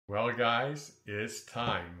Well, guys, it's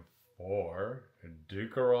time for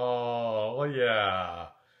Dukoral. Oh, yeah.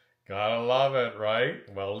 Gotta love it, right?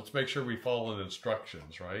 Well, let's make sure we follow the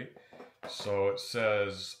instructions, right? So it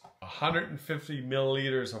says 150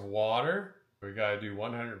 milliliters of water. We gotta do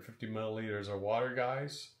 150 milliliters of water,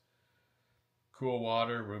 guys. Cool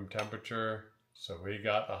water, room temperature. So we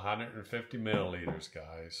got 150 milliliters,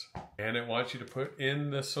 guys. And it wants you to put in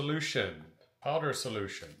the solution, powder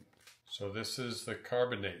solution. So this is the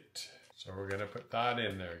carbonate. So we're gonna put that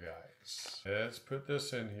in there, guys. Let's put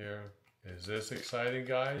this in here. Is this exciting,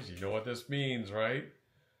 guys? You know what this means, right?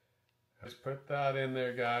 Let's put that in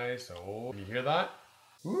there, guys. Oh, you hear that?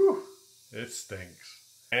 Woo! It stinks.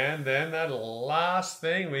 And then that last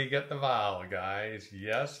thing, we get the vial, guys.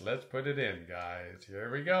 Yes, let's put it in, guys.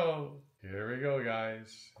 Here we go. Here we go,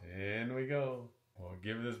 guys. In we go. We'll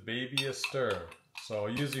give this baby a stir. So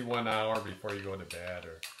usually 1 hour before you go to bed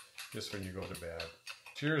or just when you go to bed.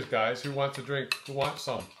 Cheers, guys. Who wants a drink? Who wants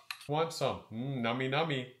some? Who wants some? Nummy,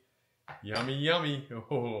 nummy. Yummy, yummy.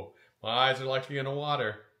 Oh, my eyes are like in the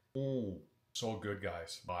water. Ooh, so good,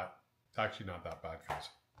 guys. But it's actually not that bad, guys.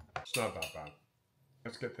 It's not that bad.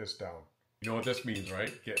 Let's get this down. You know what this means,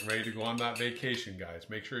 right? Getting ready to go on that vacation, guys.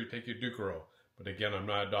 Make sure you take your Dukoral. But again, I'm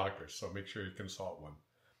not a doctor, so make sure you consult one.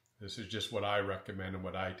 This is just what I recommend and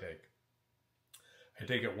what I take. I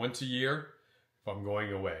take it once a year if I'm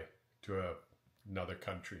going away to another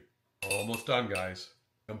country. Almost done, guys.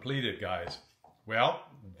 Completed, guys. Well,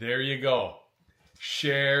 there you go.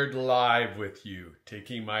 Shared live with you,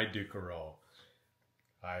 taking my Dukoral.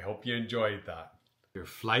 I hope you enjoyed that. Your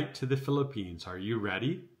flight to the Philippines, are you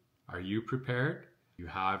ready? Are you prepared? You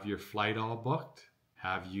have your flight all booked?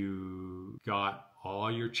 Have you got all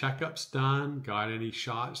your checkups done? Got any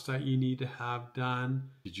shots that you need to have done?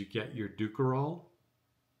 Did you get your Dukoral?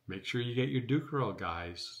 Make sure you get your Dukoral,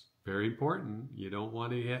 guys. Very important. You don't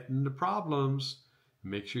want to get into problems.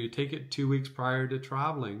 Make sure you take it 2 weeks prior to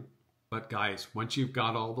traveling. But guys, once you've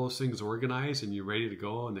got all those things organized and you're ready to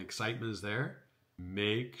go and the excitement is there,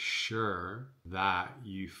 make sure that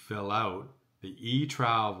you fill out the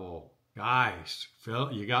e-travel. Guys,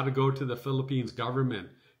 you got to go to the Philippines government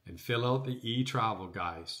and fill out the e-travel,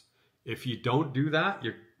 guys. If you don't do that,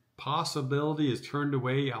 your possibility is turned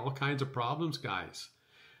away, all kinds of problems, guys.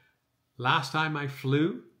 Last time I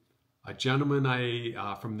flew, a gentleman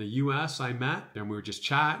from the US I met, and we were just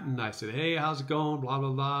chatting. I said, hey, how's it going? Blah, blah,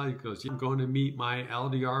 blah. He goes, I'm going to meet my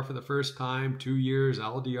LDR for the first time, 2 years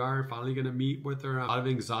LDR, finally going to meet with her. A lot of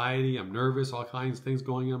anxiety, I'm nervous, all kinds of things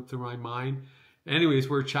going up through my mind. Anyways,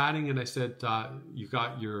 we're chatting and I said, you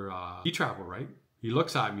got your e-travel, right? He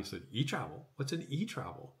looks at me and said, e-travel? What's an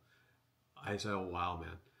e-travel? I said, oh, wow,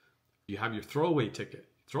 man. You have your throwaway ticket.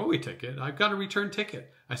 Throwaway ticket? I've got a return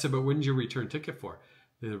ticket. I said, but when's your return ticket for?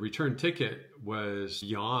 The return ticket was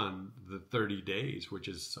beyond the 30 days, which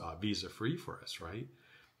is visa free for us, right?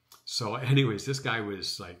 So anyways, this guy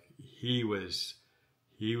was like, he was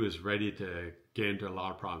ready to get into a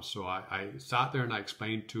lot of problems. So I sat there and I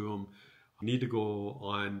explained to him, I need to go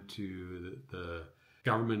on to the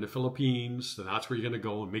government of the Philippines. So that's where you're going to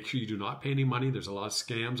go, and make sure you do not pay any money. There's a lot of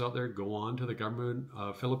scams out there. Go on to the government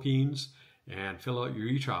of Philippines and fill out your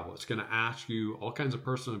e-travel. It's going to ask you all kinds of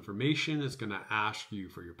personal information. It's going to ask you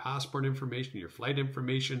for your passport information, your flight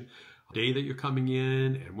information, the day that you're coming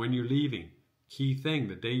in, and when you're leaving. Key thing,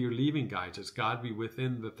 the day you're leaving, guys, it's got to be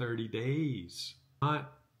within the 30 days.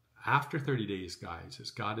 Not after 30 days, guys.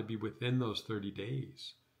 It's got to be within those 30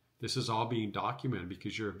 days. This is all being documented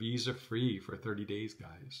because you're visa free for 30 days,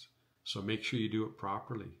 guys. So make sure you do it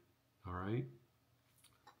properly, all right?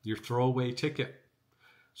 Your throwaway ticket.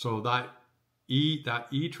 So that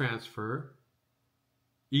e-transfer,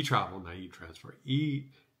 e-travel, not e-transfer,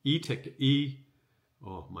 e-ticket,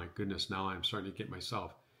 oh my goodness, now I'm starting to get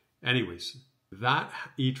myself. Anyways, that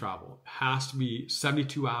e-travel has to be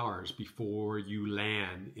 72 hours before you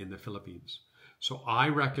land in the Philippines. So I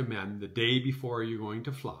recommend the day before you're going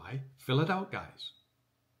to fly, fill it out, guys.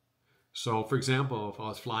 So for example, if I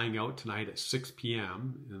was flying out tonight at 6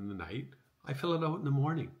 p.m. in the night, I fill it out in the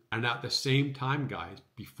morning. And at the same time, guys,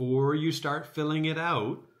 before you start filling it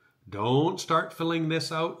out, don't start filling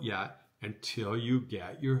this out yet until you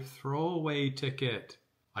get your throwaway ticket.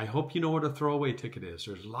 I hope you know what a throwaway ticket is.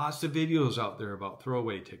 There's lots of videos out there about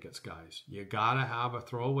throwaway tickets, guys. You gotta have a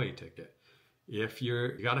throwaway ticket. You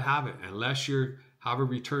gotta have it, unless you have a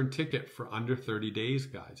return ticket for under 30 days,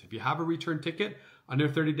 guys. If you have a return ticket under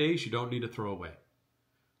 30 days, you don't need a throwaway.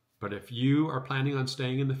 But if you are planning on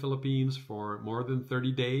staying in the Philippines for more than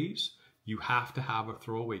 30 days, you have to have a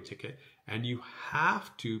throwaway ticket, and you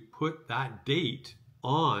have to put that date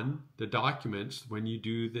on the documents when you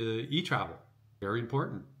do the e-travel. Very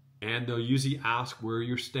important. And they'll usually ask where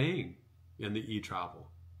you're staying in the eTravel.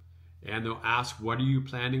 And they'll ask, what are you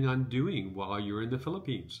planning on doing while you're in the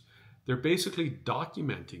Philippines? They're basically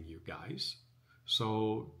documenting you guys.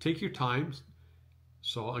 So take your time.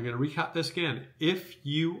 So I'm going to recap this again. If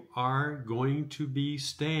you are going to be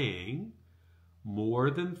staying more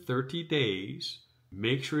than 30 days,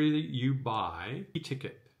 make sure that you buy a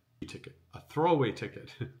ticket, a throwaway ticket.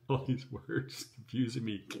 All these words confusing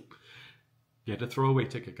me. Get a throwaway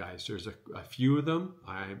ticket, guys. There's a few of them.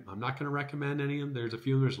 I'm not going to recommend any of them. There's a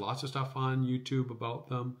few. There's lots of stuff on YouTube about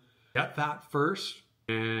them. Get that first.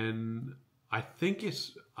 And I think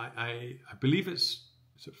it's, I believe it's,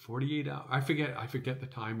 is it 48 hours? I forget the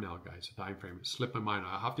time now, guys, the time frame. It slipped my mind.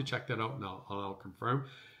 I'll have to check that out and I'll confirm.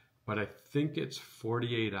 But I think it's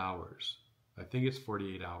 48 hours. I think it's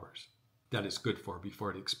 48 hours that it's good for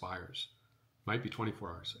before it expires. Might be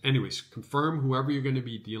 24 hours. Anyways, confirm whoever you're going to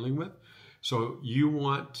be dealing with. So you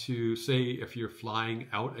want to say, if you're flying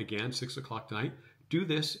out again, 6 o'clock tonight, do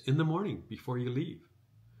this in the morning before you leave.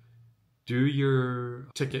 Do your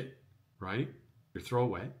ticket, right? Your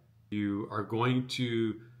throwaway. You are going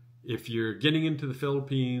to, if you're getting into the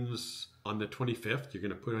Philippines on the 25th, you're going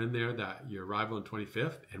to put in there that your arrival on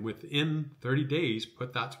 25th, and within 30 days,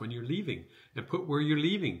 put that's when you're leaving, and put where you're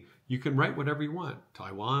leaving. You can write whatever you want,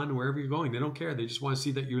 Taiwan, wherever you're going. They don't care. They just want to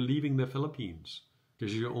see that you're leaving the Philippines,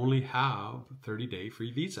 because you only have 30-day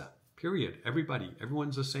free visa, period.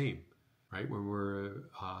 Everyone's the same, right? When we're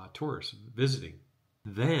tourists visiting.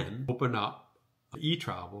 Then open up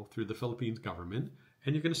eTravel through the Philippines government,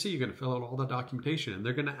 and you're going to see, you're going to fill out all the documentation, and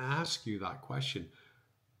they're going to ask you that question.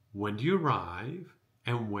 When do you arrive,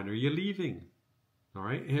 and when are you leaving? All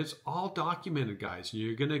right, and it's all documented, guys.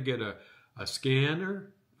 You're going to get a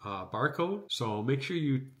scanner, barcode, so make sure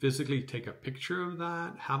you physically take a picture of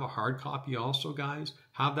that. Have a hard copy also, guys.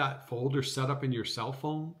 Have that folder set up in your cell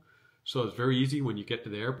phone, so it's very easy when you get to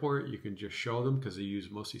the airport. You can just show them, because they use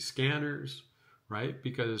mostly scanners, right?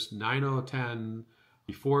 Because 9 out of 10,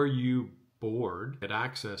 before you board, get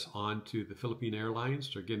access onto the Philippine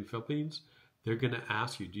Airlines or again Philippines, they're going to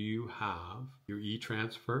ask you, do you have your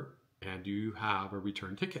e-transfer and do you have a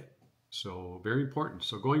return ticket? So very important.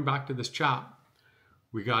 So going back to this chat,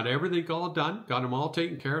 we got everything all done, got them all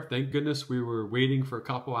taken care of. Thank goodness we were waiting for a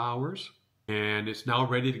couple hours, and it's now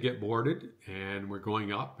ready to get boarded, and we're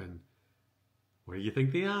going up. And what do you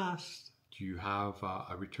think they asked? Do you have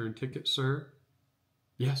a return ticket, sir?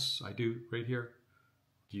 Yes, I do, right here.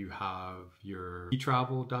 Do you have your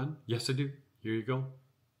e-travel done? Yes, I do. Here you go.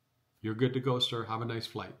 You're good to go, sir. Have a nice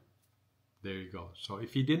flight. There you go. So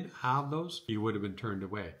if you didn't have those, you would have been turned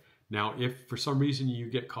away. Now, if for some reason you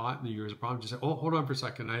get caught and there's a problem, just say, oh, hold on for a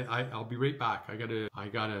second. I'll be right back. I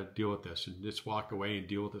gotta deal with this, and just walk away and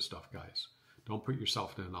deal with this stuff, guys. Don't put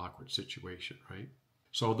yourself in an awkward situation, right?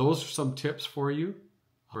 So those are some tips for you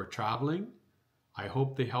for traveling. I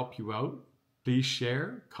hope they help you out. Please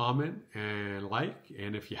share, comment, and like.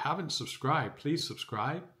 And if you haven't subscribed, please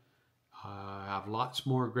subscribe. I have lots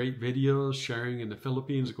more great videos sharing in the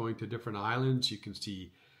Philippines, going to different islands. You can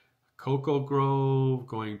see Coco Grove,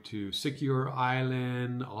 going to Siquijor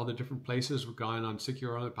Island, all the different places. We're going on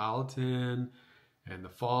Siquijor Island, Paliton, and the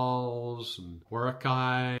falls, and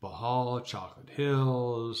Boracay, Bohol, Chocolate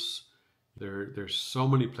Hills. There's so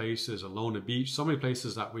many places, Alona Beach, so many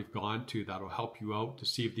places that we've gone to that will help you out to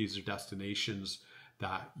see if these are destinations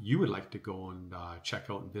that you would like to go and check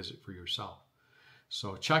out and visit for yourself.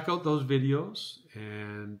 So check out those videos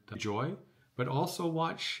and enjoy, but also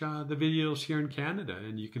watch the videos here in Canada,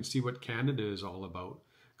 and you can see what Canada is all about,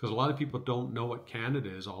 because a lot of people don't know what Canada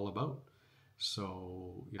is all about.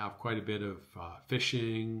 So you have quite a bit of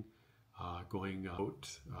fishing, going out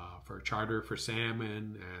for a charter for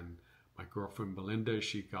salmon, and my girlfriend Belinda,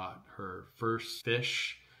 she got her first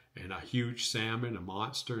fish and a huge salmon, a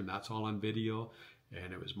monster, and that's all on video.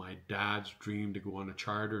 And it was my dad's dream to go on a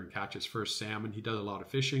charter and catch his first salmon. He does a lot of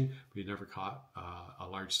fishing, but he never caught a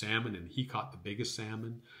large salmon, and he caught the biggest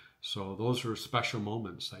salmon. So those are special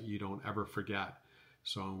moments that you don't ever forget.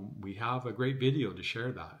 So we have a great video to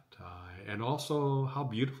share that. And also how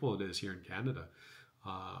beautiful it is here in Canada.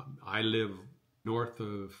 I live north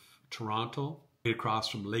of Toronto, across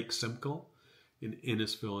from Lake Simcoe in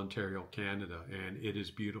Innisfil, Ontario, Canada, and it is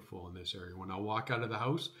beautiful in this area. When I walk out of the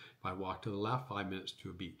house, if I walk to the left, 5 minutes to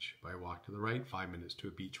a beach. If I walk to the right, 5 minutes to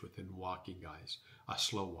a beach within walking, guys. A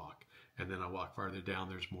slow walk. And then I walk farther down,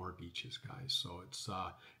 there's more beaches, guys. So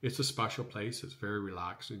it's a special place. It's very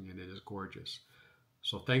relaxing, and it is gorgeous.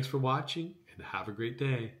 So thanks for watching, and have a great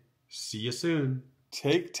day. See you soon.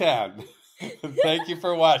 Take 10. Thank you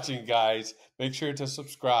for watching, guys. Make sure to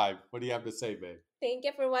subscribe. What do you have to say, babe? Thank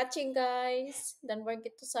you for watching, guys. Don't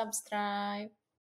forget to subscribe.